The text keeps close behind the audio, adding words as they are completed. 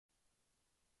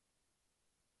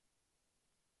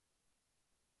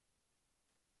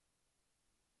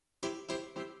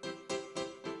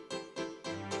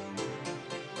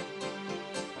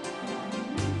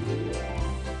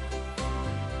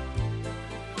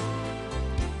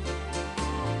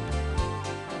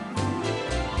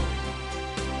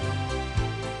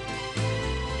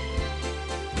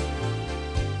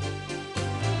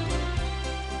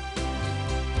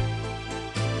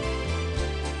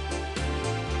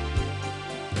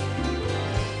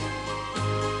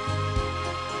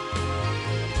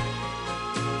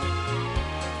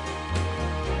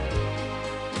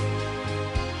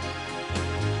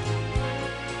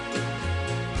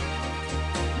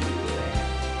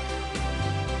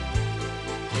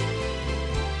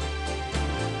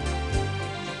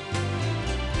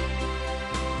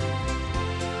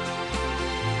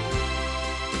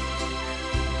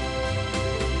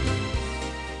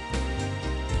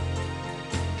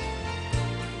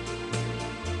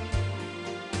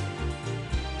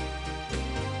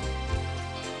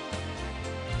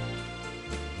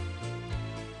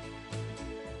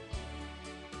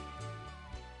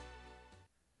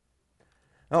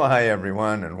Well, hi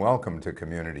everyone, and welcome to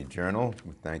Community Journal.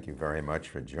 Thank you very much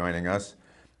for joining us.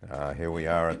 Here we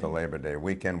are at the Labor Day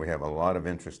weekend. We have a lot of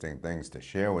interesting things to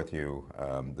share with you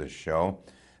this show.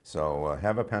 So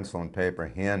have a pencil and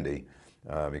paper handy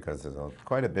because there's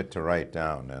quite a bit to write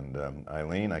down. And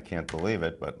Eileen, I can't believe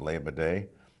it, but Labor Day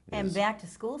And is, back to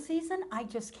school season, I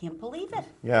just can't believe it.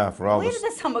 yeah, Where did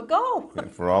the summer go?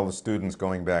 for all the students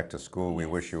going back to school, we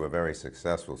wish you a very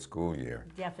successful school year.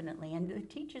 Definitely, and the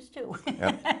teachers too.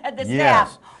 Yep. The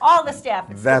Yes. staff, all the staff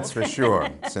at That's school. for sure,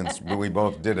 since we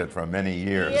both did it for many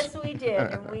years. Yes, we did,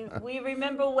 and we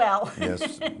remember well.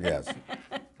 Yes, yes.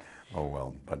 Oh,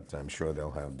 well, but I'm sure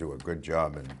they'll do a good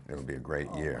job, and it'll be a great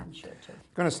year. I'm sure too.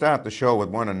 Going to start the show with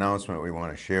one announcement we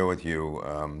want to share with you.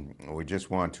 We just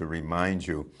want to remind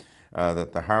you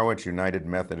that the Harwich United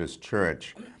Methodist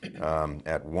Church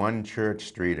at 1 Church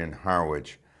Street in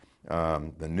Harwich,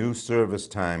 the new service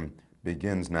time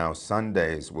begins now.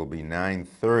 Sundays will be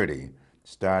 9:30,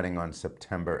 starting on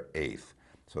September 8th.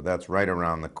 So that's right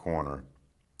around the corner.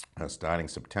 Starting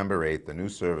September 8th, the new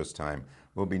service time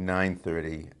will be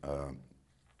 9:30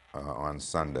 on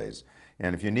Sundays.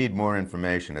 And if you need more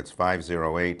information, it's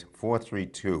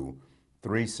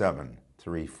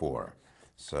 508-432-3734.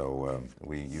 So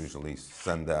we usually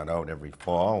send that out every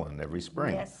fall and every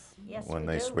spring Yes, yes, when we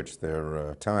they do. switch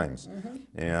their times.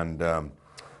 And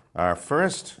our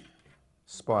first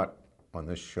spot on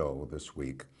this show this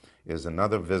week is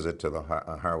another visit to the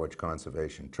Harwich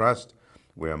Conservation Trust,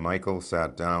 where Michael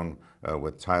sat down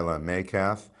with Tyler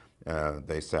Maycath.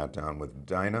 They sat down with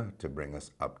Dinah to bring us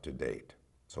up to date.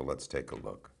 So let's take a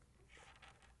look.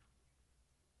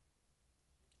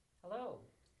 Hello.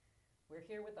 We're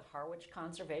here with the Harwich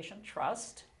Conservation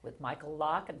Trust with Michael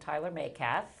Locke and Tyler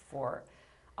Maycath for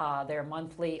their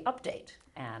monthly update.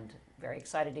 And very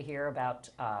excited to hear about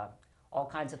all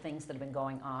kinds of things that have been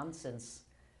going on since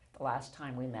the last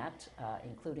time we met,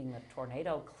 including the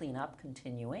tornado cleanup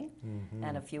continuing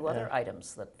and a few other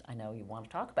items that I know you want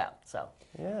to talk about. So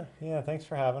Yeah, thanks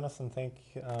for having us, and thank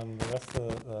the rest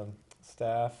of the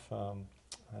staff,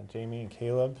 Jamie and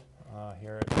Caleb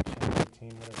here at the Chamber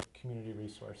 18. What a community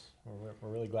resource. We're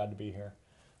really glad to be here.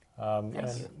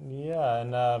 Yes.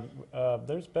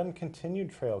 There's been continued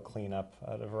trail cleanup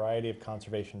at a variety of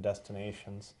conservation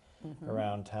destinations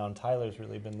around town. Tyler's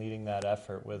really been leading that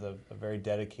effort with a very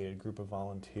dedicated group of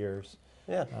volunteers.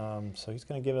 Yeah. So he's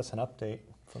going to give us an update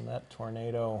from that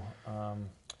tornado,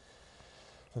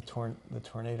 the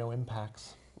tornado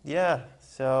impacts. Yeah.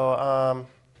 So,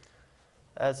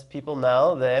 as people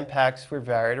know, the impacts were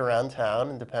varied around town,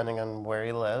 and depending on where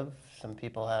you live, some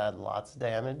people had lots of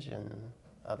damage, and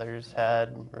others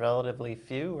had relatively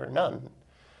few or none.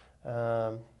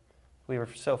 We were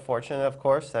so fortunate, of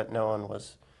course, that no one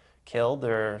was killed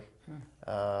or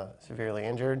severely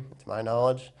injured, to my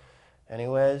knowledge,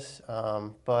 anyways.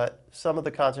 But some of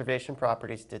the conservation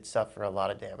properties did suffer a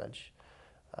lot of damage.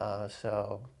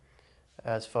 So,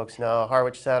 as folks know,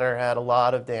 Harwich Center had a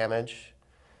lot of damage,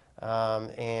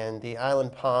 and the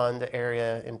Island Pond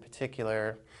area in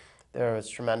particular, there was a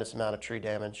tremendous amount of tree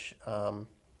damage. To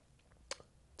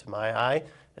my eye,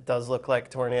 it does look like a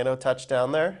tornado touched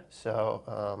down there.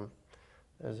 So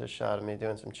there's a shot of me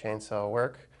doing some chainsaw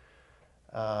work.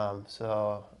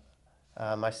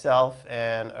 Myself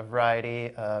and a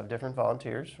variety of different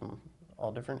volunteers from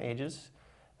all different ages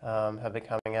have been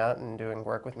coming out and doing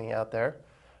work with me out there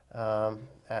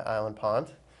at Island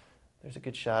Pond. There's a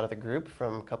good shot of the group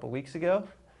from a couple weeks ago.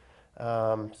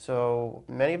 So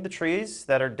many of the trees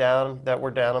that were down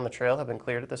on the trail have been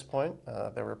cleared at this point.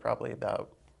 There were probably about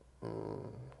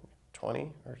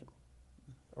 20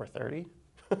 or 30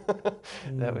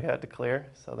 that we had to clear.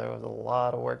 So there was a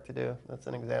lot of work to do. That's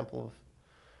an example of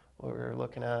what we were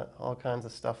looking at, all kinds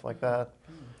of stuff like that.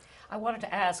 I wanted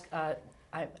to ask, I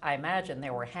imagine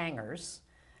there were hangars,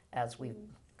 as we've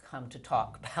come to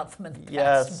talk about them in the past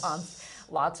Yes. month,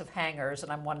 lots of hangars,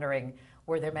 and I'm wondering,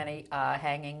 were there many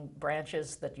hanging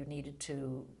branches that you needed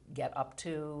to get up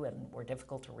to and were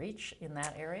difficult to reach in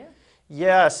that area?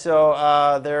 Yeah,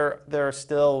 so there are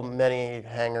still many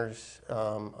hangars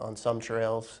on some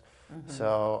trails.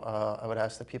 So I would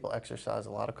ask that people exercise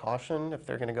a lot of caution if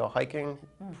they're going to go hiking.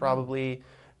 Probably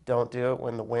don't do it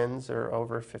when the winds are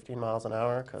over 15 miles an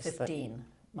hour. 15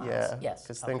 miles, Yeah, yes.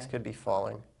 because things okay. could be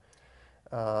falling.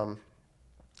 Right.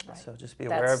 So just be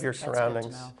aware of your That's good to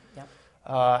surroundings. know. Yep.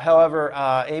 However,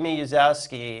 Amy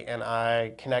Yazowski and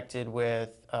I connected with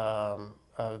a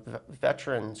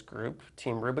veterans group,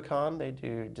 Team Rubicon. They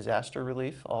do disaster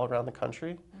relief all around the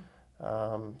country.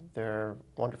 They're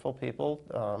wonderful people.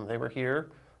 They were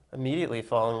here immediately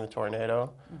following the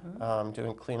tornado,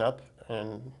 doing cleanup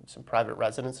in some private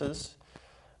residences.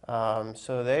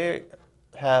 So they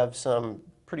have some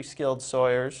pretty skilled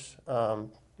sawyers,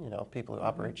 people who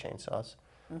operate chainsaws.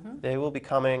 They will be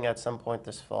coming at some point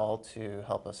this fall to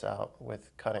help us out with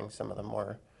cutting some of the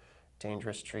more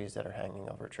dangerous trees that are hanging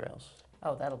over trails.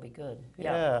 Oh, that'll be good.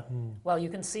 Yeah. Well, you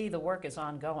can see the work is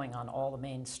ongoing on all the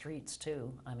main streets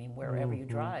too. I mean, wherever you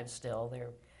drive still,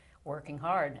 they're working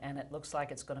hard, and it looks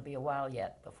like it's going to be a while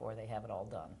yet before they have it all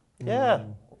done, Yeah.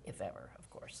 if ever, of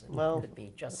course. It Well, could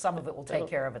be just some of it will take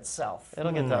care of itself.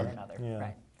 it'll get one way done. or another, Yeah,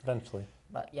 right. eventually.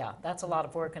 But yeah, that's a lot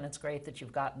of work, and it's great that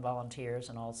you've gotten volunteers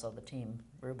and also the team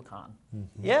Rubicon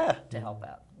Yeah. to help out.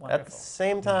 At the Wonderful.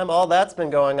 same time, all that's been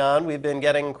going on, we've been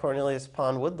getting Cornelius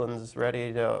Pond Woodlands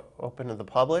ready to open to the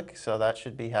public, so that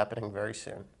should be happening very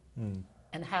soon.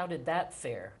 And how did that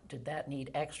fare? Did that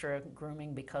need extra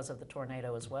grooming because of the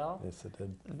tornado as well? Yes, it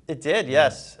did. It did,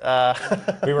 yes.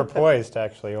 We were poised to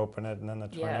actually open it, and then the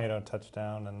Yeah. tornado touched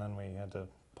down, and then we had to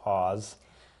pause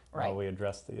Right. while we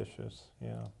addressed the issues.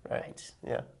 Yeah. Right.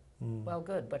 Yeah. Well,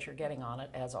 good, but you're getting on it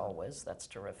as always. That's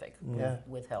terrific. Yeah.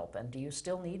 With help. And do you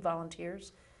still need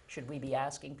volunteers? Should we be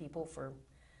asking people for?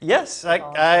 Yes,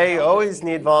 Volunteer I help always if you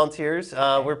need need. volunteers.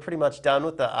 We're pretty much done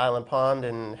with the Island Pond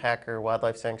and Hacker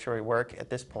Wildlife Sanctuary work at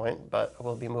this point, but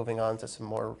we'll be moving on to some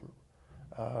more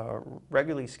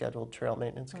regularly scheduled trail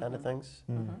maintenance kind of things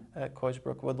at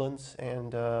Coysbrook Woodlands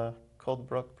and Cold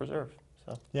Brook Preserve.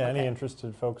 So Yeah, any Okay.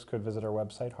 interested folks could visit our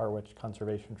website,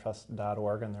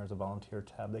 harwichconservationtrust.org, and there's a volunteer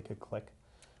tab they could click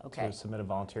Okay, to submit a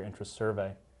volunteer interest survey.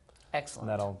 And excellent.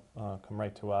 that'll come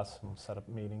right to us and set up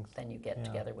meetings. Then you get Yeah.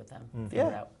 together with them, Mhm. figure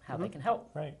Yeah. out how they can help.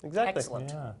 Right. exactly.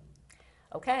 Excellent. Yeah.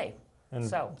 Okay, And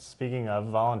So- speaking of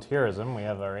volunteerism, we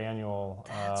have our annual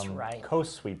That's right.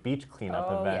 Coast Sweep Beach Cleanup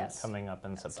Oh, event yes. coming up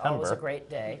in it's September. always a great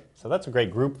day. So that's a great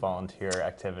group volunteer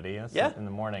activity. It's Yeah. in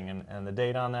the morning, and the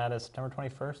date on that is September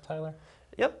 21st, Tyler?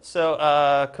 Yep.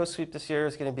 So Coast Sweep this year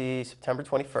is going to be September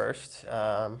 21st,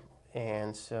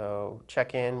 and so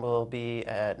check-in will be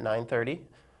at 9:30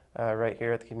 right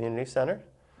here at the community center.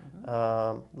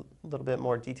 A little bit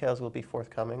more details will be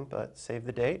forthcoming, but save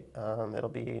the date. It'll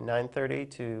be 9:30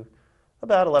 to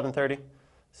about 11:30.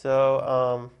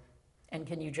 So And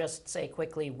can you just say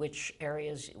quickly which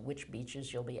areas, which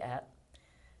beaches you'll be at?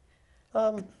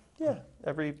 yeah,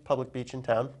 every public beach in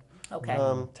town. Okay.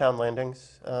 Town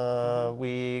landings.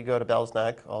 We go to Bell's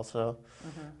Neck also.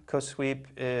 Coast Sweep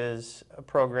is a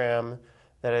program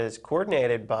that is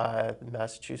coordinated by the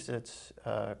Massachusetts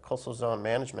Coastal Zone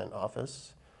Management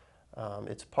Office.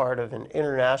 It's part of an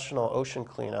international ocean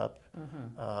cleanup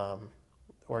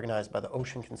organized by the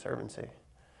Ocean Conservancy.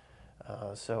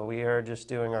 So we are just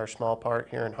doing our small part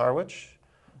here in Harwich.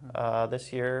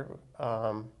 This year,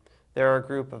 there are a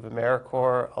group of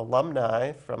AmeriCorps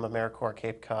alumni from AmeriCorps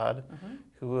Cape Cod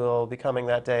who will be coming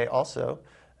that day also,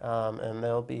 and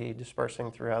they'll be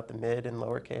dispersing throughout the Mid and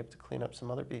Lower Cape to clean up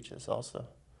some other beaches also.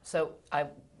 So I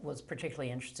was particularly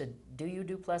interested, do you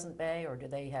do Pleasant Bay, or do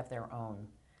they have their own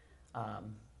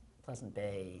Pleasant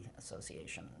Bay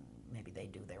Association? Maybe they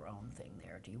do their own thing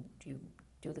there. Do you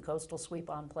do the coastal sweep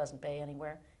on Pleasant Bay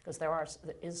anywhere? Because there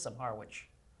is some Harwich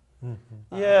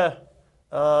Yeah,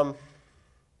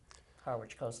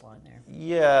 Harwich coastline there.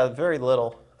 yeah, very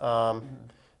little.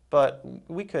 But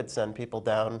we could send people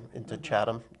down into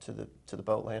Chatham to the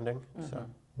boat landing. So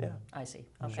yeah, I see.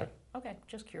 Okay. Okay.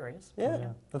 Just curious. yeah,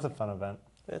 That's a fun event.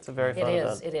 it's a very It fun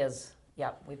is. event. It is.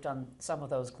 Yeah, we've done some of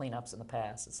those cleanups in the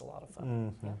past. It's a lot of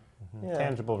fun. Yeah. Yeah.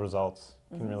 Tangible results.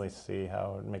 You can really see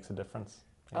how it makes a difference.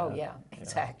 Oh yeah,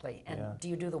 exactly. And Yeah. do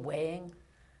you do the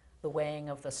weighing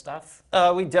of the stuff?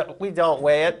 We don't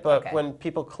weigh it, but Okay. when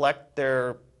people collect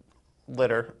their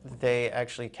litter, they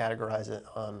actually categorize it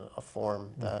on a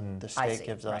form that the I state see.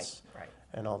 gives Right, us, right.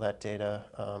 and all that data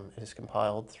is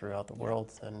compiled throughout the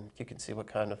world, and you can see what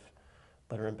kind of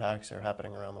litter impacts are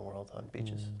happening around the world on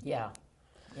beaches. Yeah,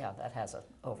 yeah, that has an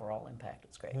overall impact.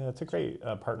 It's great. Yeah, it's a great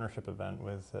partnership event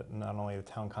with not only the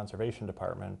Town Conservation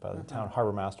Department, but the Town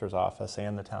Harbor Master's Office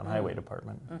and the Town Highway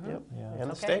Department. Yep. Yeah. And the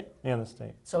Okay. state. And the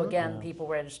state. So again, people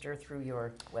register through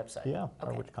your website. Yeah,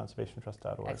 Okay.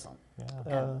 harwichconservationtrust.org. Excellent. Yeah.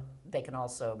 And they can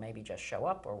also maybe just show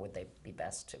up, or would they be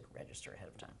best to register ahead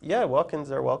of time? Yeah,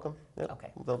 walk-ins are welcome. Yep.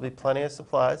 Okay. There'll be plenty of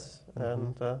supplies,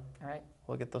 and All right.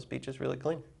 we'll get those beaches really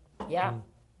clean. Yeah,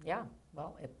 yeah.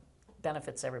 Well, it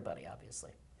benefits everybody,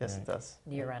 obviously, Yes, it does.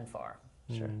 near and far.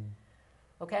 Sure.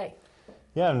 Okay.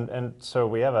 Yeah, and so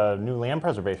we have a new land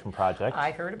preservation project.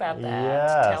 I heard about that.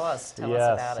 Yes, Tell us yes,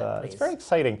 about it, please. it's very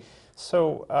exciting.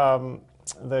 So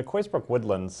the Coysbrook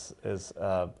Woodlands is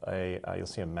you'll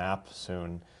see a map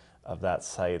soon of that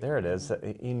site. There it is.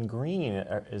 In green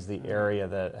is the area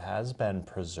that has been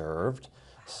preserved.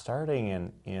 starting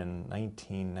in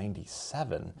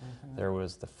 1997, there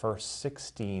was the first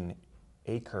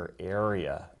 16-acre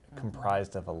area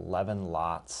comprised of 11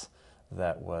 lots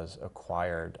that was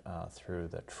acquired through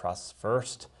the Trust's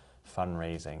first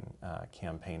fundraising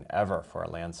campaign ever for a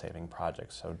land-saving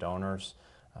project. So donors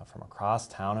from across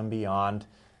town and beyond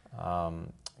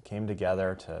came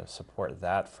together to support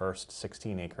that first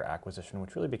 16-acre acquisition,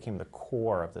 which really became the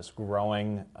core of this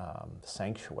growing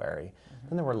sanctuary.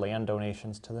 Then there were land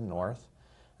donations to the north,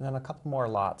 and then a couple more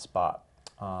lots bought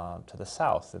to the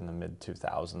south in the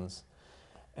mid-2000s.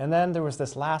 And then there was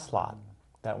this last lot,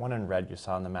 that one in red you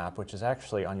saw on the map, which is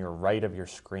actually on your right of your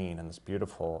screen in this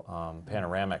beautiful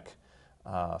panoramic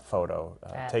photo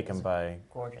taken by...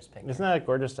 Gorgeous picture. Isn't that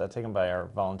gorgeous? Taken by our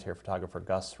volunteer photographer,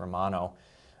 Gus Romano.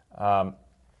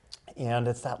 And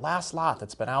it's that last lot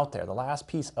that's been out there, the last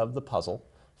piece of the puzzle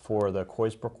for the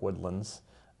Coysbrook Woodlands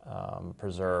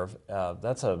Preserve.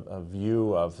 That's a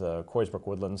view of the Coysbrook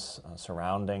Woodlands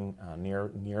surrounding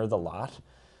near the lot.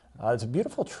 It's a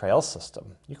beautiful trail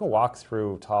system. You can walk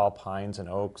through tall pines and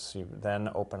oaks. You then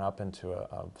open up into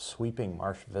a sweeping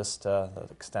marsh vista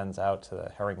that extends out to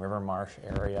the Herring River Marsh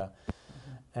area.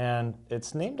 And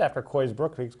it's named after Coys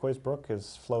Brook because Coys Brook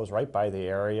flows right by the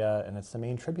area, and it's the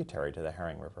main tributary to the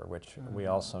Herring River, which we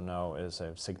also know is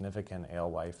a significant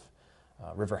alewife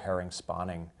river herring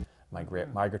spawning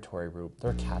migratory route.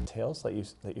 There are cattails that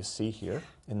you see here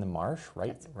in the marsh,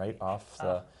 right off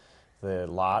the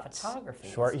lot. Photography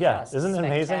Short, is yeah, just isn't it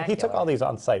amazing? He took spectacular. all these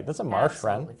on site. That's a marsh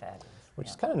wren, Absolutely fabulous. which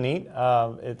Yeah. is kind of neat.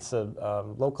 It's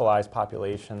localized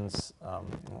populations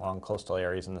along coastal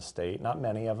areas in the state. Not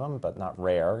many of them, but not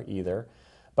rare either.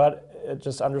 But it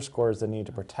just underscores the need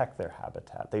to protect their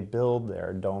habitat. They build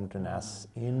their domed nests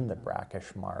in the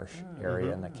brackish marsh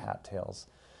area in the cattails,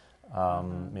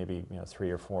 maybe 3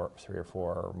 or 4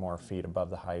 or more feet above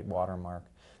the high water mark.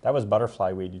 That was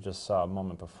butterfly weed you just saw a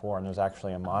moment before, and there's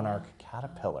actually a monarch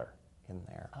caterpillar in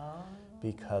there.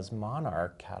 Because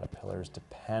monarch caterpillars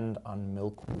depend on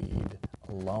milkweed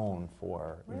alone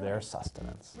for their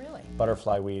sustenance. Really?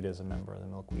 Butterfly weed is a member of the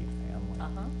milkweed family.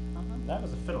 That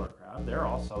was a fiddler crab. They're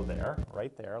also there,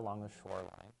 right there along the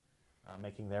shoreline,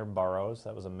 making their burrows.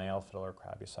 That was a male fiddler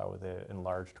crab you saw with the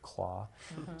enlarged claw.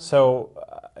 So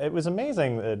it was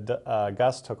amazing that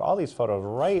Gus took all these photos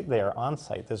right there on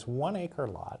site, this 1-acre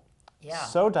lot. Yeah.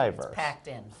 So diverse. It's packed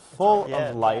in. Full Yeah.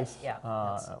 of life, Yeah,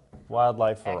 that's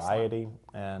wildlife excellent. variety,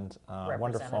 and wonderful.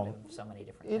 Representative of so many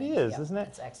different It things. is, Yeah, isn't it?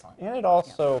 It's excellent. And it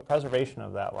also, preservation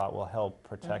of that lot will help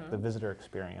protect the visitor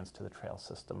experience to the trail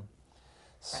system.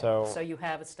 Right. So you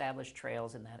have established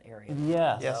trails in that area.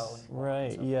 Yes, Yes.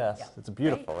 right, So, yes. yeah. It's a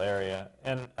beautiful area.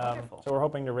 And Wonderful. so we're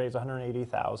hoping to raise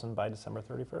 $180,000 by December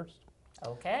 31st.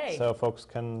 Okay. So folks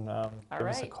can give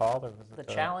us a right. call or visit The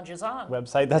challenge is on.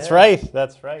 website. That's Good. right,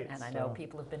 that's right. And I know So,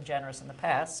 people have been generous in the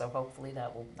past, so hopefully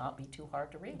that will not be too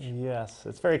hard to reach. yes,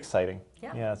 it's very exciting.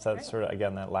 Yeah, it's that great. sort of,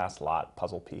 again, that last lot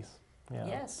puzzle piece. Yeah.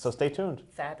 Yes. So stay tuned.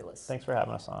 Fabulous. Thanks for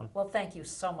having us on. Well, thank you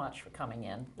so much for coming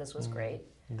in. This was great.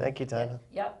 Thank you, Dinah.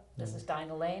 Yep, this is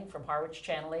Dinah Lane from Harwich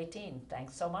Channel 18.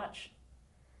 Thanks so much.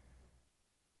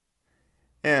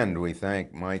 And we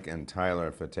thank Mike and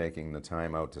Tyler for taking the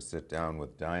time out to sit down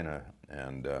with Dinah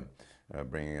and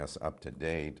bringing us up to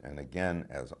date. And again,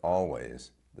 as always,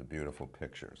 the beautiful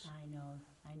pictures. I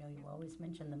know you always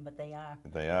mention them, but they are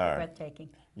They are. breathtaking.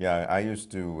 Yeah, I used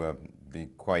to be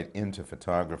quite into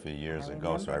photography years I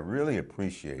ago, so I remember. really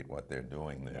appreciate what they're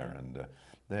doing there, and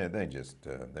they just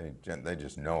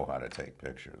know how to take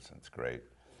pictures. It's great,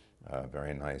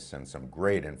 very nice, and some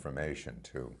great information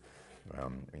too.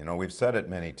 We've said it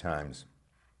many times,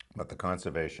 but the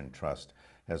Conservation Trust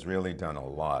has really done a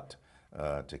lot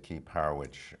to keep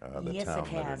Harwich the Yes, town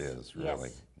it that has. it is. Really,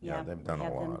 Yes. yeah, they've done we a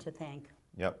have them lot. to thank.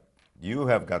 Yep. You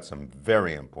have got some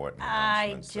very important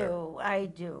announcements there. I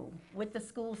do. With the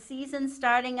school season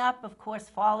starting up, of course,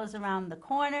 fall is around the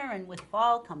corner, and with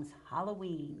fall comes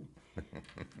Halloween.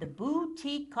 The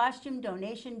boutique costume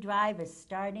donation drive is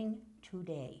starting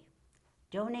today.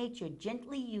 Donate your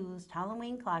gently used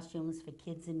Halloween costumes for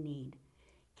kids in need.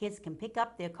 Kids can pick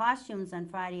up their costumes on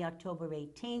Friday, October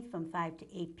 18th from 5 to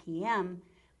 8 p.m.,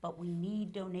 but we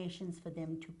need donations for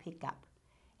them to pick up.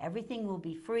 Everything will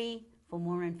be free. For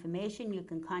more information, you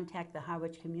can contact the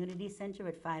Harwich Community Center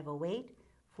at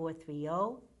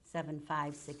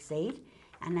 508-430-7568.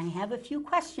 And I have a few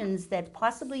questions that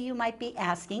possibly you might be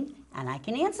asking, and I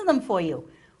can answer them for you.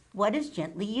 What does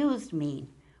gently used mean?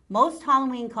 Most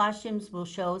Halloween costumes will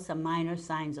show some minor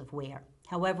signs of wear.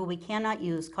 However, we cannot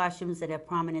use costumes that have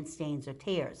prominent stains or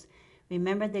tears.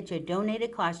 Remember that your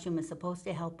donated costume is supposed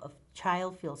to help a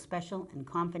child feel special and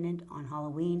confident on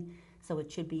Halloween, so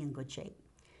it should be in good shape.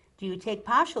 Do you take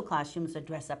partial costumes or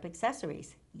dress-up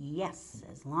accessories? Yes,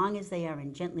 as long as they are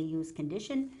in gently used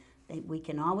condition, we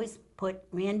can always put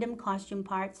random costume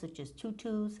parts such as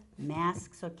tutus,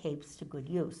 masks, or capes to good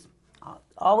use.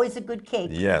 Always a good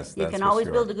cape. Yes, You that's can for always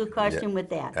sure. build a good Yeah, costume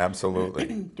with that.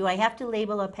 absolutely. Do I have to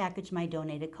label or package my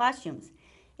donated costumes?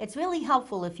 It's really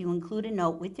helpful if you include a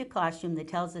note with your costume that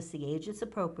tells us the age it's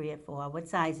appropriate for, what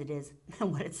size it is,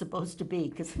 and what it's supposed to be,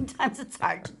 because sometimes it's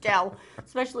hard to tell,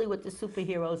 especially with the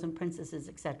superheroes and princesses,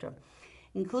 etc.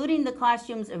 Including the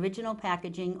costume's original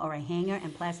packaging or a hanger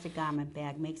and plastic garment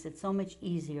bag makes it so much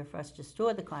easier for us to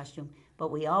store the costume,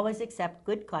 but we always accept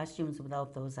good costumes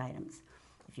without those items.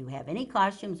 If you have any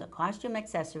costumes or costume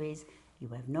accessories you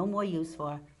have no more use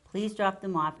for, please drop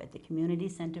them off at the Community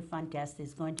Center front desk.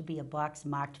 There's going to be a box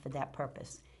marked for that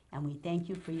purpose. And we thank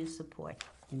you for your support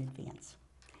in advance.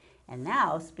 And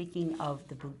now, speaking of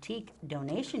the boutique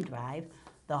donation drive,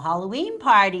 the Halloween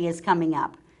party is coming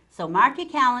up. So mark your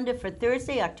calendar for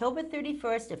Thursday, October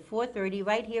 31st at 4:30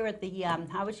 right here at the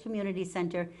Harwich Community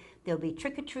Center. There'll be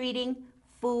trick-or-treating,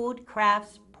 food,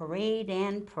 crafts, parade,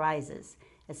 and prizes.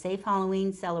 A safe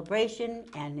Halloween celebration,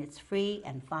 and it's free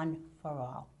and fun for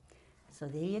all. So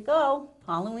there you go.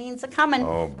 Halloween's a coming.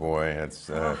 Oh boy, it's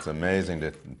amazing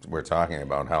that we're talking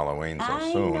about Halloween so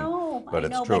soon. But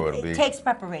it's true. But it takes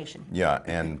preparation. Yeah,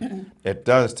 and it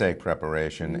does take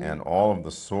preparation and all of the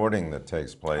sorting that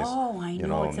takes place. Oh, I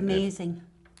know, it's amazing.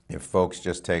 If folks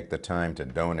just take the time to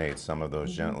donate some of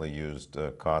those gently used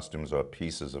costumes or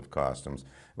pieces of costumes,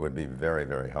 it would be very,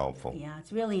 very helpful. Yeah,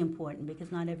 it's really important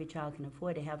because not every child can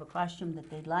afford to have a costume that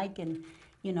they'd like. And,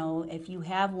 you know, if you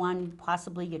have one,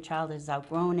 possibly your child has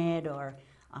outgrown it, or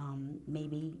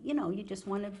maybe, you know, you just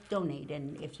want to donate.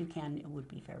 And if you can, it would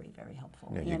be very, very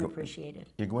helpful and appreciated.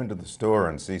 You go into the store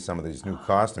and see some of these new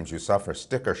costumes, you suffer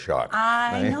sticker shock.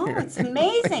 I know, it's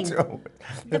amazing. The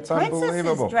It's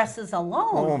unbelievable. princesses' dresses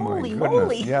alone, Oh holy my goodness.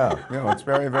 moly. Yeah, it's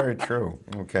very, very true.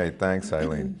 Okay, thanks,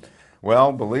 Eileen.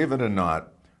 Well, believe it or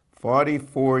not,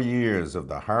 44 years of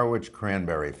the Harwich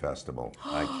Cranberry Festival.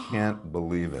 I can't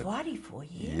believe it. 44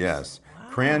 years? Yes. Wow.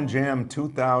 Cran Jam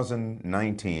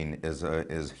 2019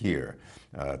 is here.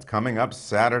 It's coming up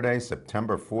Saturday,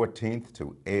 September 14th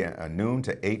to noon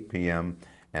to 8 p.m.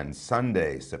 and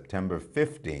Sunday, September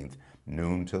 15th,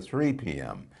 noon to 3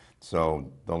 p.m.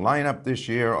 So the lineup this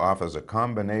year offers a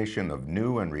combination of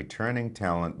new and returning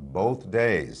talent both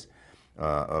days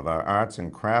of our Arts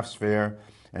and Crafts Fair,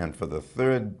 and for the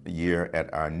third year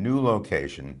at our new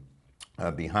location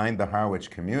behind the Harwich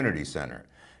Community Center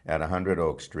at 100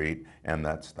 Oak Street, and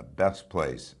that's the best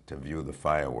place to view the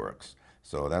fireworks.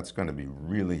 So that's going to be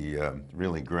really,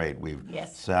 really great. We've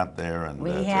sat there, and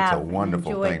it's a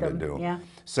wonderful thing to do. Yeah.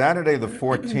 Saturday the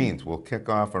 14th will kick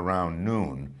off around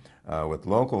noon with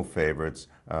local favorites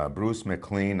Bruce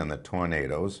McLean and the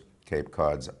Tornadoes, Cape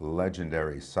Cod's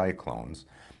legendary Cyclones,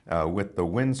 with the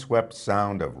windswept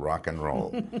sound of rock and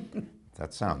roll.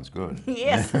 That sounds good.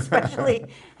 Yes,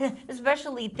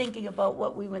 especially thinking about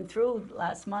what we went through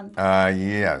last month.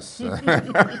 Yes. Here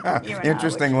in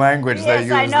Interesting Harwich. language they use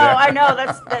Yes, there. I know.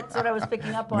 That's what I was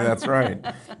picking up on. That's right.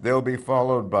 They'll be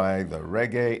followed by the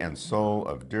reggae and soul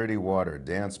of Dirty Water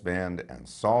Dance Band and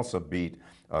salsa beat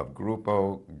of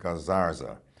Grupo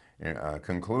Gazarza.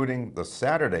 Concluding the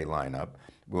Saturday lineup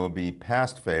will be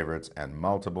past favorites and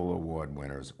multiple award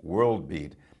winners, World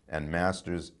Beat and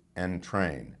Masters and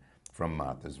Train from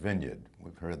Martha's Vineyard.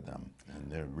 We've heard them,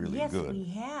 and they're really good. Yes, we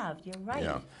have. You're right.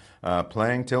 Yeah.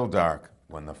 Playing till dark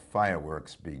when the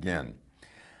fireworks begin.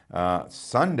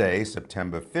 Sunday,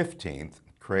 September 15th,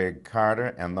 Craig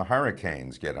Carter and the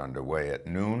Hurricanes get underway at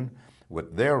noon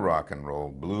with their rock and roll,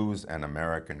 blues, and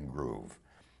American groove.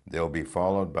 They'll be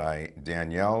followed by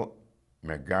Danielle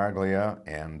Mergaglia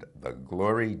and the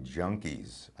Glory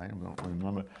Junkies. I don't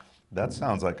remember. That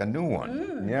sounds like a new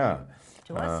one. Yeah.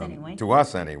 To us, anyway. To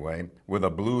us, anyway, with a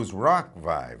blues rock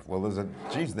vibe. Well, there's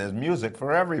music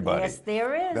for everybody. Yes,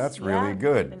 there is. That's really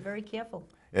good. Been very careful.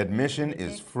 Admission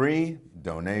is free,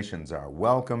 donations are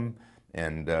welcome,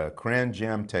 and Cran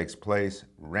Jam takes place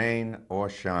rain or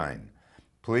shine.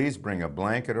 Please bring a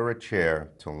blanket or a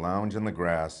chair to lounge in the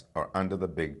grass or under the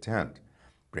big tent.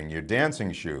 Bring your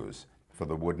dancing shoes for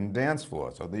the wooden dance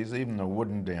floor. So these even a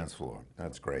wooden dance floor.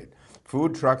 That's great.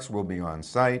 Food trucks will be on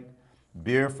site.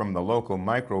 Beer from the local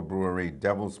microbrewery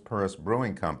Devil's Purse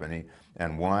Brewing Company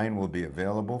and wine will be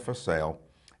available for sale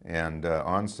and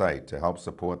on site to help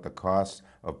support the costs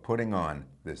of putting on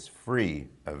this free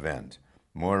event.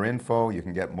 More info, you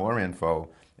can get more info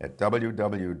at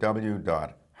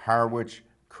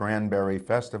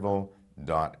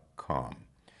www.harwichcranberryfestival.com.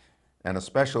 And a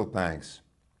special thanks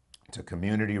to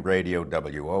Community Radio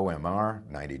WOMR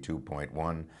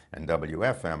 92.1 and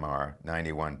WFMR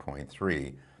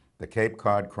 91.3, the Cape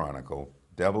Cod Chronicle,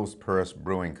 Devil's Purse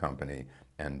Brewing Company,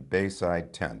 and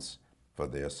Bayside Tents for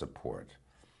their support.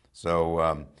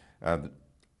 So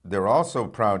they're also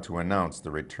proud to announce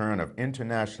the return of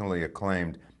internationally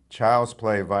acclaimed Child's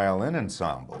Play Violin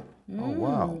Ensemble. Oh,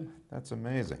 wow, that's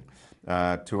amazing.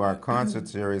 To our concert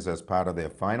series as part of their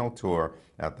final tour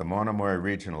at the Monomoy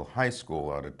Regional High School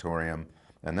Auditorium.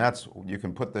 And that's, you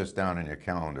can put this down in your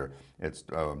calendar. It's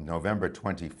November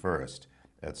 21st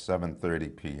at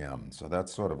 7:30 p.m. So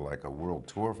that's sort of like a world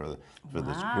tour for this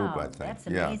group, I think. That's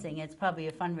amazing. It's probably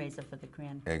a fundraiser for the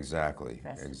Cran. Exactly,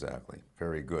 Fest. exactly.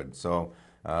 Very good. So,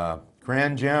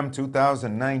 Cran Jam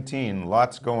 2019,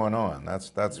 lots going on. That's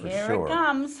for Here sure. it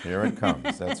comes. Here it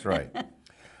comes. That's right.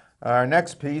 Our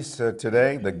next piece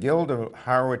today, the Guild of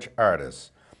Harwich Artists,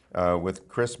 with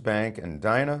Chris Bank and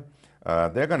Dinah.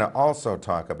 They're going to also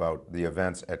talk about the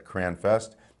events at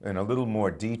Cranfest in a little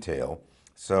more detail.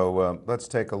 So let's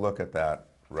take a look at that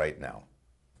right now.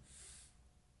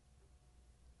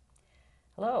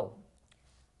 Hello,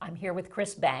 I'm here with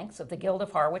Chris Banks of the Guild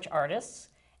of Harwich Artists,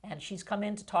 and she's come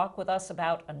in to talk with us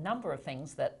about a number of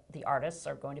things that the artists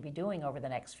are going to be doing over the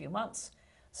next few months,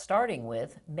 starting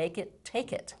with Make It,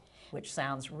 Take It, which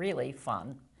sounds really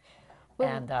fun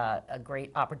and a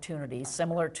great opportunity,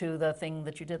 similar to the thing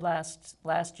that you did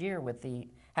last year with the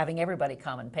having everybody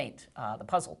come and paint the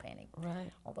puzzle painting. Right.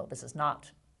 Although this is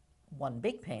not one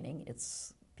big painting,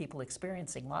 it's people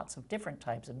experiencing lots of different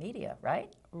types of media,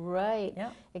 right? Right.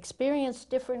 Yeah. Experience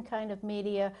different kind of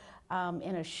media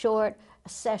in a short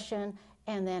session,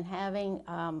 and then having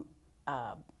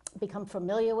become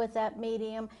familiar with that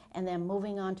medium, and then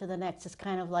moving on to the next. It's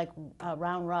kind of like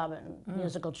round robin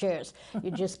musical chairs. You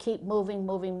just keep moving,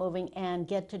 moving, moving, and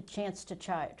get a chance to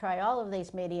try all of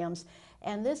these mediums.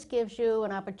 And this gives you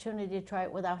an opportunity to try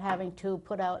it without having to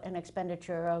put out an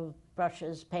expenditure of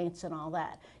brushes, paints, and all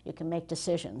that. You can make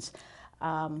decisions.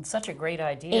 Such a great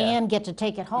idea. And get to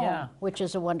take it home, Yeah. which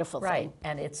is a wonderful Right, thing.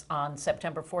 and it's on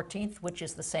September 14th, which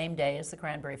is the same day as the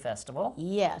Cranberry Festival.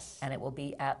 Yes. And it will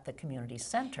be at the community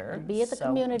center. Be at the so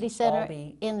community all center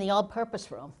be- in the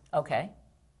all-purpose room. Okay,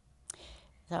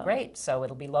 So, great. So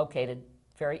it'll be located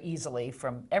very easily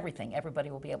from everything.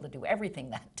 Everybody will be able to do everything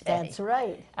that day. That's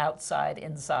right. Outside,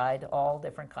 inside, all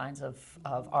different kinds of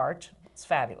art. It's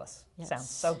fabulous. Yes. Sounds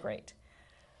so great.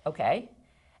 Okay,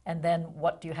 and then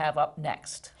what do you have up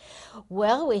next?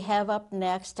 Well, we have up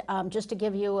next, just to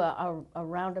give you a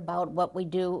roundabout what we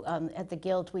do at the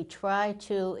Guild, we try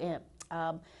to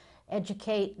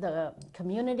educate the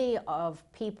community of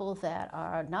people that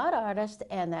are not artists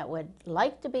and that would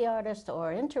like to be artists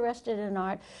or interested in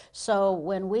art. So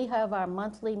when we have our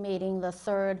monthly meeting, the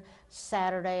third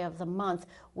Saturday of the month,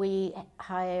 we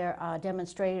hire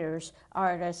demonstrators,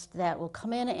 artists that will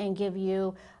come in and give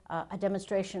you a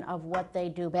demonstration of what they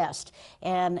do best.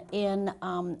 And in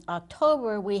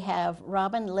October, we have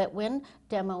Robin Litwin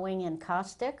demoing in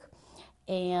caustic.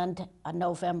 And on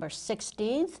November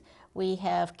 16th, we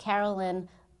have Carolyn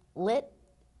Letwin,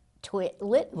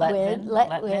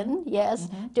 yes,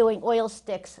 doing oil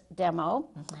sticks demo.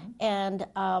 And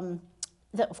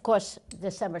of course,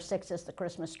 December 6th is the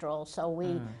Christmas stroll, so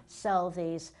we sell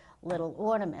these little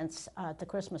ornaments at the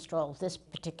Christmas stroll this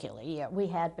particular year. We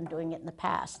had been doing it in the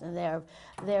past, and they're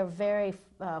very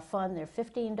fun. They're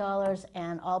 $15,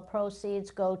 and all proceeds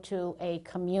go to a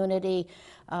community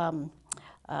Fund?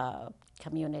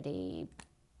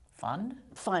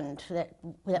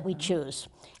 that we choose.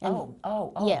 And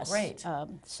yes, great.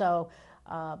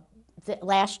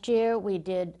 Last year we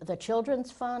did the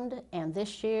Children's Fund, and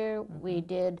this year we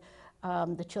did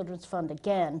the Children's Fund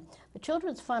again. The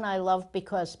Children's Fund I love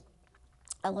because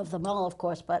I love them all, of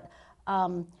course, but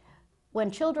when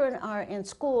children are in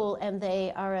school and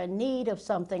they are in need of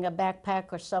something, a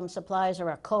backpack or some supplies or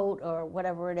a coat or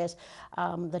whatever it is,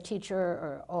 the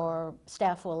teacher or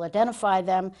staff will identify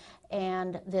them,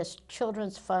 and this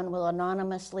Children's Fund will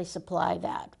anonymously supply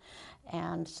that.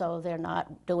 And so they're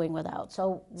not doing without.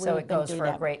 So it goes for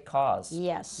a great cause.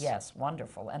 Yes. Yes,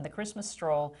 wonderful. And the Christmas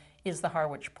stroll is the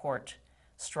Harwich Port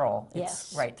stroll. Yes.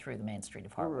 It's right through the main street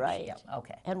of Harwich. Right. Yeah,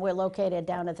 okay. And we're located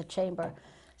down at the Chamber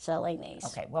selling these.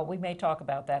 Okay, well, we may talk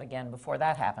about that again before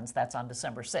that happens. That's on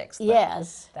December 6th. but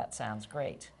Yes. That sounds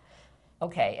great.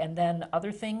 Okay, and then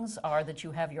other things are that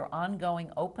you have your ongoing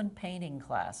open painting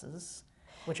classes,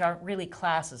 which aren't really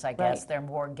classes, I guess. Right. They're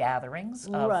more gatherings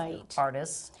of Right.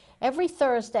 artists. Every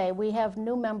Thursday, we have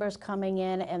new members coming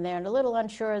in, and they're a little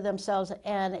unsure of themselves,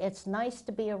 and it's nice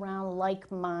to be around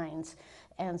like minds.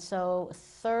 And so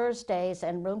Thursdays,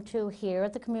 and room 2 here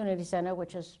at the community center,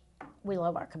 which is we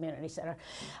love our community center.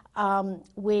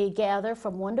 We gather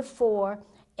from 1 to 4,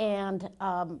 and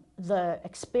the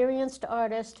experienced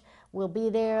artist will be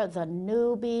there, the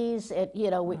newbies,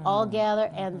 we all gather,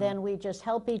 and then we just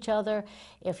help each other.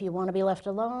 If you want to be left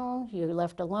alone, you're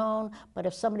left alone. But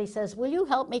if somebody says, will you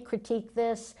help me critique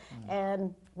this?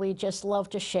 And we just love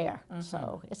to share.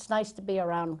 So it's nice to be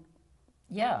around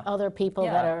Yeah. other people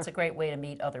Yeah, that are, it's a great way to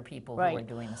meet other people who Right. are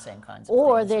doing the same kinds of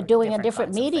or things. they're doing a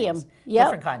different kinds of medium. things. Yep,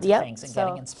 Different kinds yep, of things and so-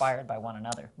 getting inspired by one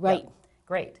another. Right. Yep.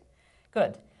 Great.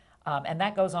 Good. And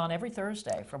that goes on every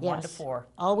Thursday from 1 to Yes, 4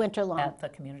 all winter long. at the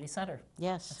community center. It's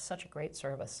Yes, such a great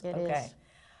service. It Okay. is.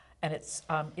 And it's,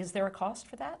 is there a cost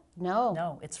for that? no,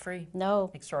 No, it's free. no.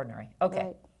 Extraordinary. Okay.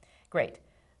 Right. Great.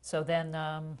 So then,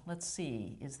 let's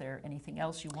see, is there anything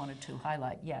else you wanted to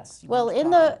highlight? Yes. you Well, wanted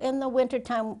to in talk the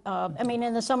wintertime,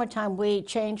 in the summertime, we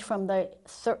change from the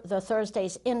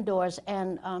Thursdays indoors,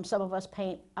 and some of us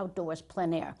paint outdoors,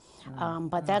 plein air.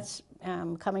 But that's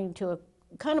coming to a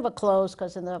kind of a close,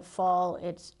 because in the fall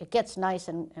it gets nice,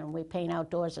 and we paint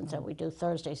outdoors, and so we do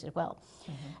Thursdays as well.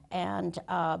 And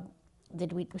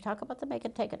did we talk about the Make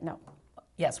It Take It? No.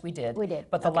 Yes, we did. We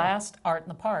did, But the okay. last Art in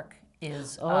the Park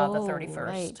is the Oh, 31st,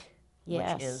 right.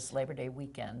 Yes. which is Labor Day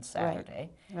weekend,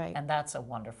 Saturday. right. And that's a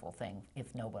wonderful thing.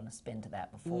 If no one has been to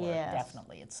that before, Yes.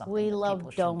 definitely it's something We that love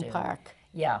people should Dome do. Park.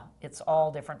 Yeah, it's all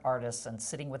different artists and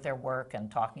sitting with their work and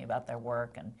talking about their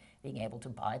work and being able to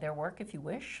buy their work if you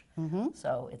wish.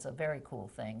 So it's a very cool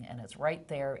thing, and it's right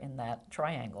there in that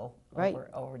triangle Right.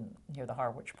 over near the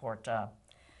Harwich Port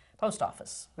Post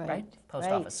Office, Right, right? Post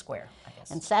right. Office Square, I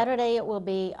guess. And Saturday it will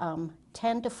be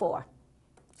 10 to 4.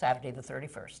 Saturday the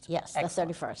 31st. Yes, Excellent.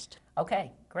 the 31st.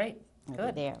 Okay, great, We'll be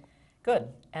good, there.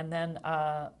 good. And then,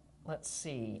 let's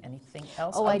see, anything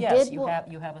else? Oh, I yes, did you wa-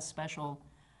 have a special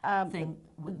thing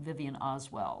with Vivian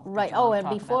Oswell. Did Right. you Oh, wanna and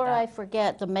talk about before I that?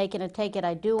 forget the Make It and Take It,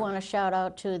 I do want to shout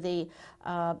out to the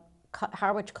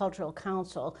Harwich Cultural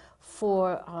Council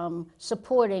for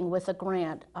supporting with a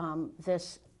grant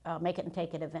this Make It and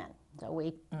Take It event. So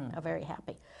we are very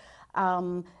happy.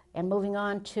 And moving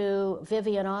on to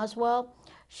Vivian Oswell,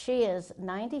 she is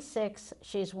 96.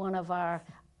 She's one of our,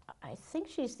 I think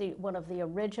she's one of the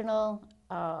original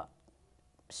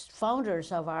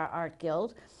founders of our art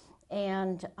guild,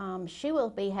 and she will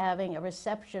be having a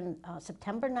reception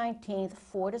September 19th,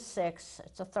 4 to 6,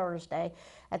 it's a Thursday,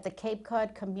 at the Cape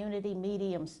Cod Community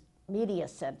Media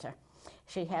Center.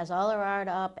 She has all her art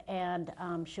up, and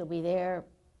she'll be there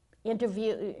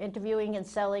interviewing and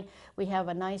selling. We have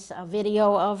a nice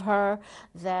video of her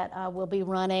that will be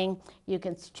running. You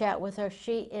can chat with her.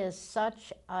 She is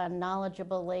such a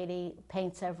knowledgeable lady,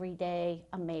 paints every day,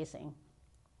 amazing.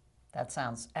 That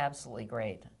sounds absolutely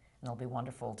great. And it'll be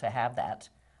wonderful to have that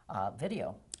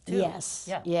video, too. Yes,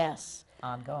 Yeah, yes,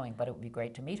 ongoing, but it would be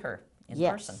great to meet her in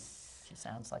Yes. person. She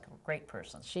sounds like a great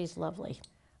person. she's lovely.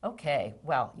 Okay,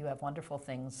 well, you have wonderful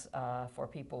things for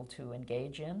people to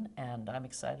engage in, and I'm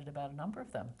excited about a number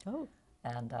of them. Oh,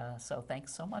 And so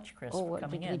thanks so much, Chris, oh, for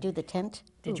coming did in. we do the tent?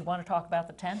 Did you want to talk about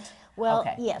the tent? Well,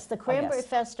 Okay. yes, the Cranberry yes.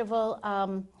 Festival,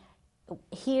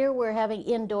 here we're having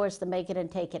indoors the Make It and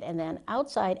Take It, and then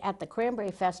outside at the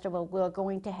Cranberry Festival, we're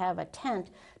going to have a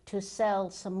tent to sell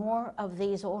some more of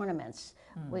these ornaments.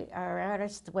 Our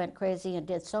artists went crazy and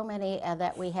did so many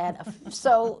that we had, we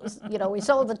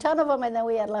sold a ton of them, and then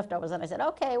we had leftovers, and I said,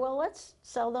 okay, well, let's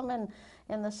sell them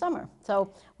in the summer.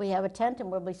 So we have a tent, and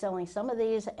we'll be selling some of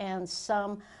these, and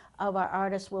some of our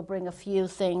artists will bring a few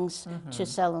things to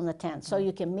sell in the tent. So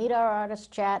you can meet our artists,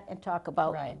 chat, and talk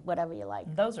about Right. whatever you like.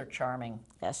 And those are charming,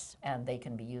 Yes, and they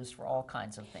can be used for all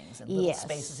kinds of things, in little Yes.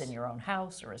 spaces in your own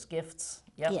house or as gifts.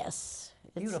 Yep. yes.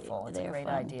 Beautiful. It's a they're great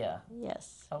fun. idea.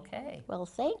 Yes. Okay. Well,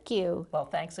 thank you. Well,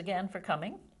 thanks again for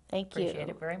coming. Thank you. Appreciate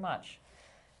it very much.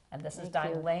 And this is Thank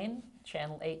Dinah you. Lane,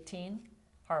 Channel 18,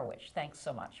 Harwich. Thanks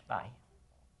so much. Bye.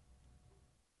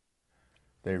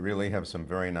 They really have some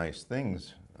very nice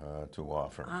things to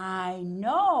offer. I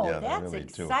know, Yeah, they that's really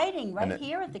do. exciting, right And it-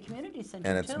 here at the community center,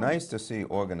 And it's too. nice to see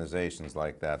organizations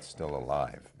like that still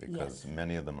alive, because Yes.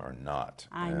 many of them are not.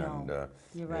 I know. And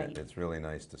You're right. it's really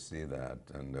nice to see that,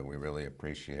 and we really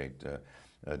appreciate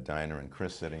Dinah and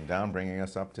Chris sitting down, bringing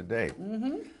us up to date.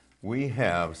 Mm-hmm. We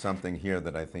have something here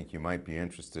that I think you might be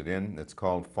interested in. It's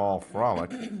called Fall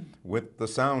Frolic with the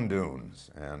Sound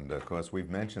Dunes. And of course, we've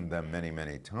mentioned them many,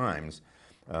 many times.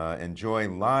 Enjoy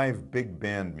live big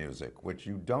band music, which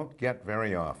you don't get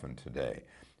very often today.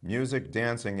 Music,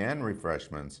 dancing, and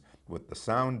refreshments with the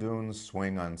Sound Dunes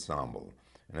Swing Ensemble.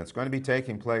 And it's going to be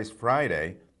taking place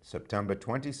Friday, September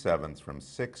 27th from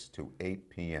 6 to 8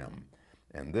 p.m.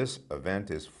 And this event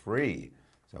is free.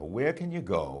 So where can you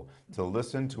go to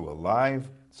listen to a live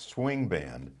swing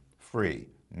band free.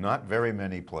 Not very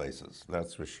many places,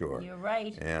 that's for sure. You're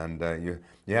right. And you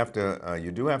do have to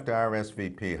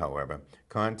RSVP, however.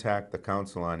 Contact the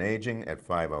Council on Aging at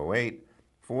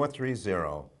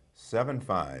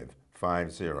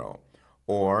 508-430-7550.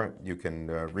 Or you can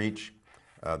reach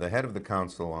the head of the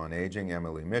Council on Aging,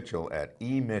 Emily Mitchell, at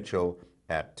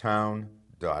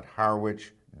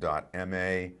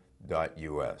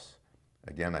emittchell@town.harwich.ma.us.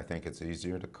 Again, I think it's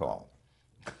easier to call.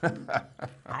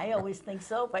 I always think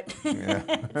so, but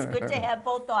it's good to have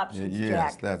both options,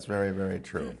 Yes, Jack. that's very, very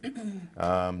true.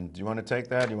 Do you want to take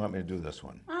that? Or do you want me to do this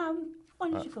one? Why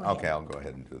don't you go ahead? Okay, I'll go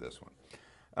ahead and do this one.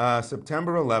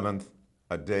 September 11th,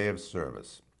 a day of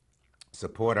service.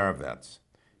 Support our vets.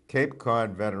 Cape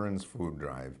Cod Veterans Food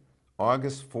Drive,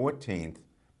 August 14th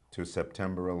to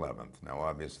September 11th. Now,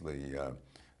 obviously,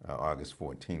 August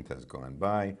 14th has gone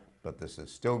by, but this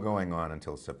is still going on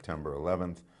until September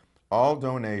 11th. All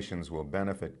donations will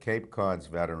benefit Cape Cod's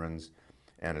veterans,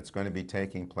 and it's going to be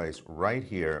taking place right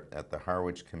here at the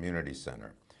Harwich Community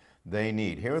Center.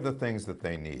 Here are the things that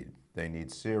they need. They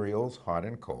need cereals, hot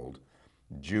and cold,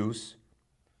 juice,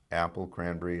 apple,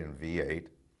 cranberry, and V8,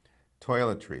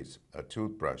 toiletries, a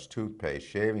toothbrush, toothpaste,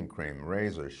 shaving cream,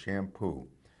 razor, shampoo,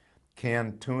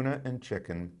 canned tuna and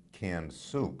chicken, canned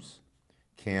soups,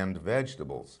 canned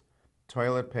vegetables,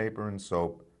 toilet paper and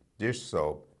soap, dish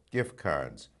soap, gift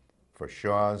cards for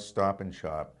Shaw's, Stop and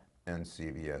Shop, and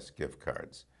CVS gift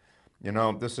cards. You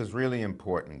know, this is really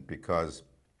important because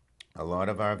a lot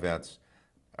of our vets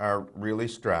are really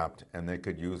strapped and they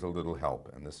could use a little help,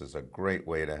 and this is a great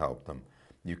way to help them.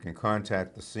 You can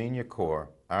contact the Senior Corps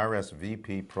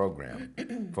RSVP program.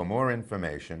 For more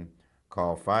information,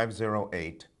 call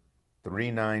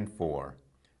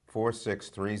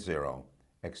 508-394-4630,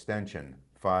 extension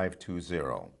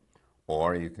 520.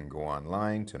 Or you can go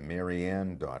online to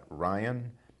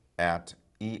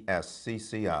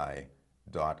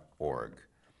marianne.ryan@escci.org.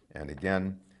 And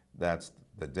again, that's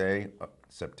the day,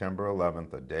 September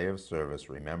 11th, a day of service,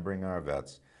 remembering our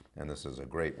vets, and this is a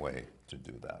great way to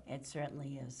do that. It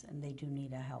certainly is, and they do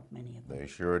need our help, many of them. They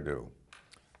sure do.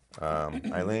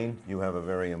 Eileen, you have a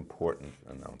very important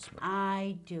announcement.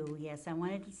 I do, yes. I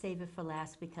wanted to save it for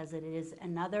last because it is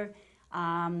another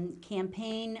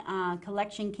campaign,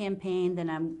 collection campaign that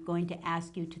I'm going to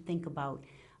ask you to think about.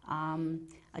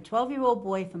 A 12-year-old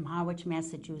boy from Harwich,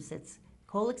 Massachusetts,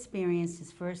 Cole experienced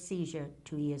his first seizure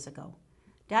 2 years ago.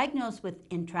 Diagnosed with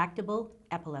intractable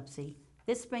epilepsy,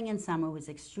 this spring and summer was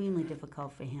extremely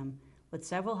difficult for him, with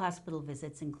several hospital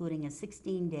visits, including a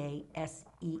 16-day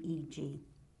SEEG.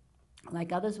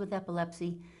 Like others with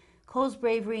epilepsy, Cole's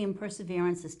bravery and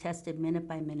perseverance is tested minute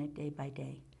by minute, day by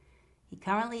day. He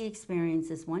currently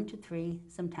experiences 1 to 3,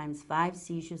 sometimes 5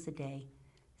 seizures a day.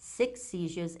 6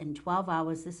 seizures in 12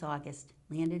 hours this August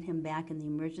landed him back in the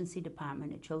emergency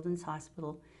department at Children's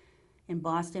Hospital in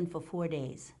Boston for 4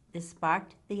 days. This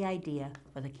sparked the idea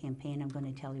for the campaign I'm going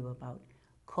to tell you about,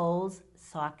 Cole's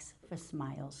Socks for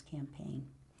Smiles campaign.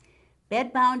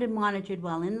 Bedbound and monitored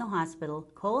while in the hospital,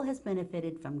 Cole has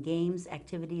benefited from games,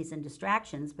 activities, and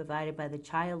distractions provided by the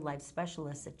child life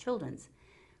specialists at Children's.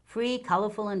 Free,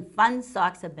 colorful, and fun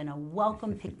socks have been a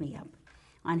welcome pick-me-up.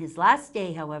 On his last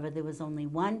day, however, there was only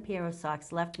 1 pair of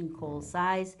socks left in Cole's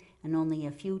size and only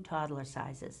a few toddler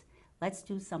sizes. Let's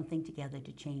do something together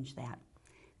to change that.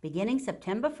 Beginning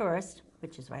September 1st,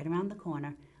 which is right around the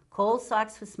corner, Cole's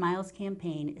Socks for Smiles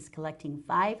campaign is collecting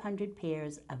 500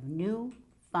 pairs of new,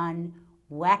 fun,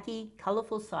 wacky,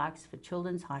 colorful socks for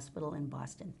Children's Hospital in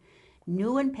Boston.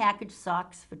 New and packaged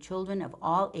socks for children of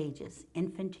all ages,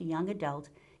 infant to young adult,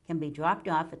 can be dropped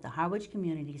off at the Harwich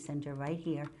Community Center right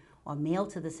here or mailed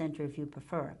to the center if you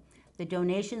prefer. The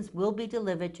donations will be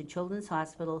delivered to Children's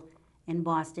Hospital in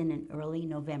Boston in early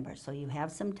November, so you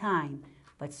have some time,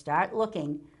 but start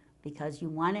looking because you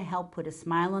want to help put a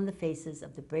smile on the faces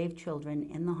of the brave children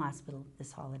in the hospital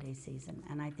this holiday season,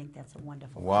 and I think that's a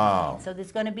wonderful Wow. campaign. So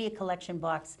there's going to be a collection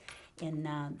box in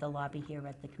the lobby here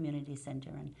at the community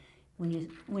center, and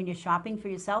when you're shopping for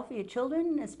yourself or your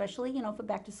children, especially for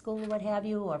back to school or what have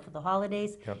you, or for the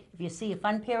holidays, Yep. if you see a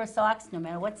fun pair of socks, no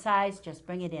matter what size, just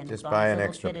bring it in. Just as long buy as an it'll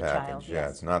extra fit a child. package. Yeah,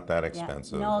 Yes. it's not that Yeah.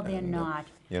 expensive. No, they're and, not.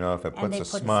 If it And puts they a put a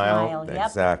smile, smile, yep.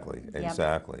 exactly, Yep.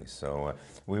 exactly. So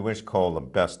we wish Cole the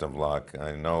best of luck.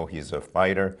 I know he's a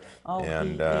fighter. Oh,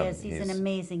 and, he is. He's an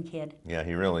amazing kid. Yeah,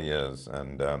 he really is.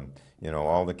 And,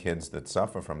 all the kids that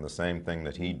suffer from the same thing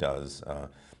that he does,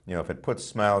 if it puts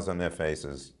smiles on their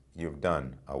faces, you've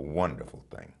done a wonderful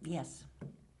thing. Yes.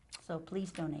 So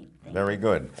please donate. Thank Very you.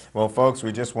 good. Well, folks,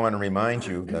 we just want to remind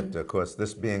you that, of course,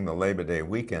 this being the Labor Day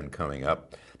weekend coming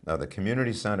up, the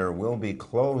community center will be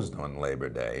closed on Labor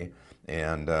Day,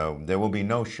 and there will be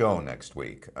no show next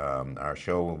week.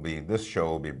 This show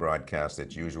will be broadcast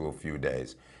its usual few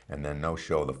days, and then no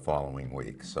show the following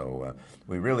week. So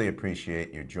we really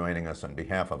appreciate you joining us on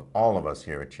behalf of all of us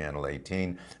here at Channel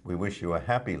 18. We wish you a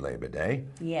happy Labor Day.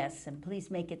 Yes, and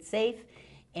please make it safe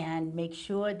and make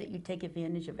sure that you take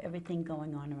advantage of everything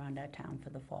going on around our town for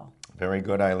the fall. Very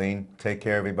good, Eileen. Take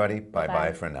care, everybody. Bye-bye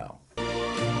Bye. for now.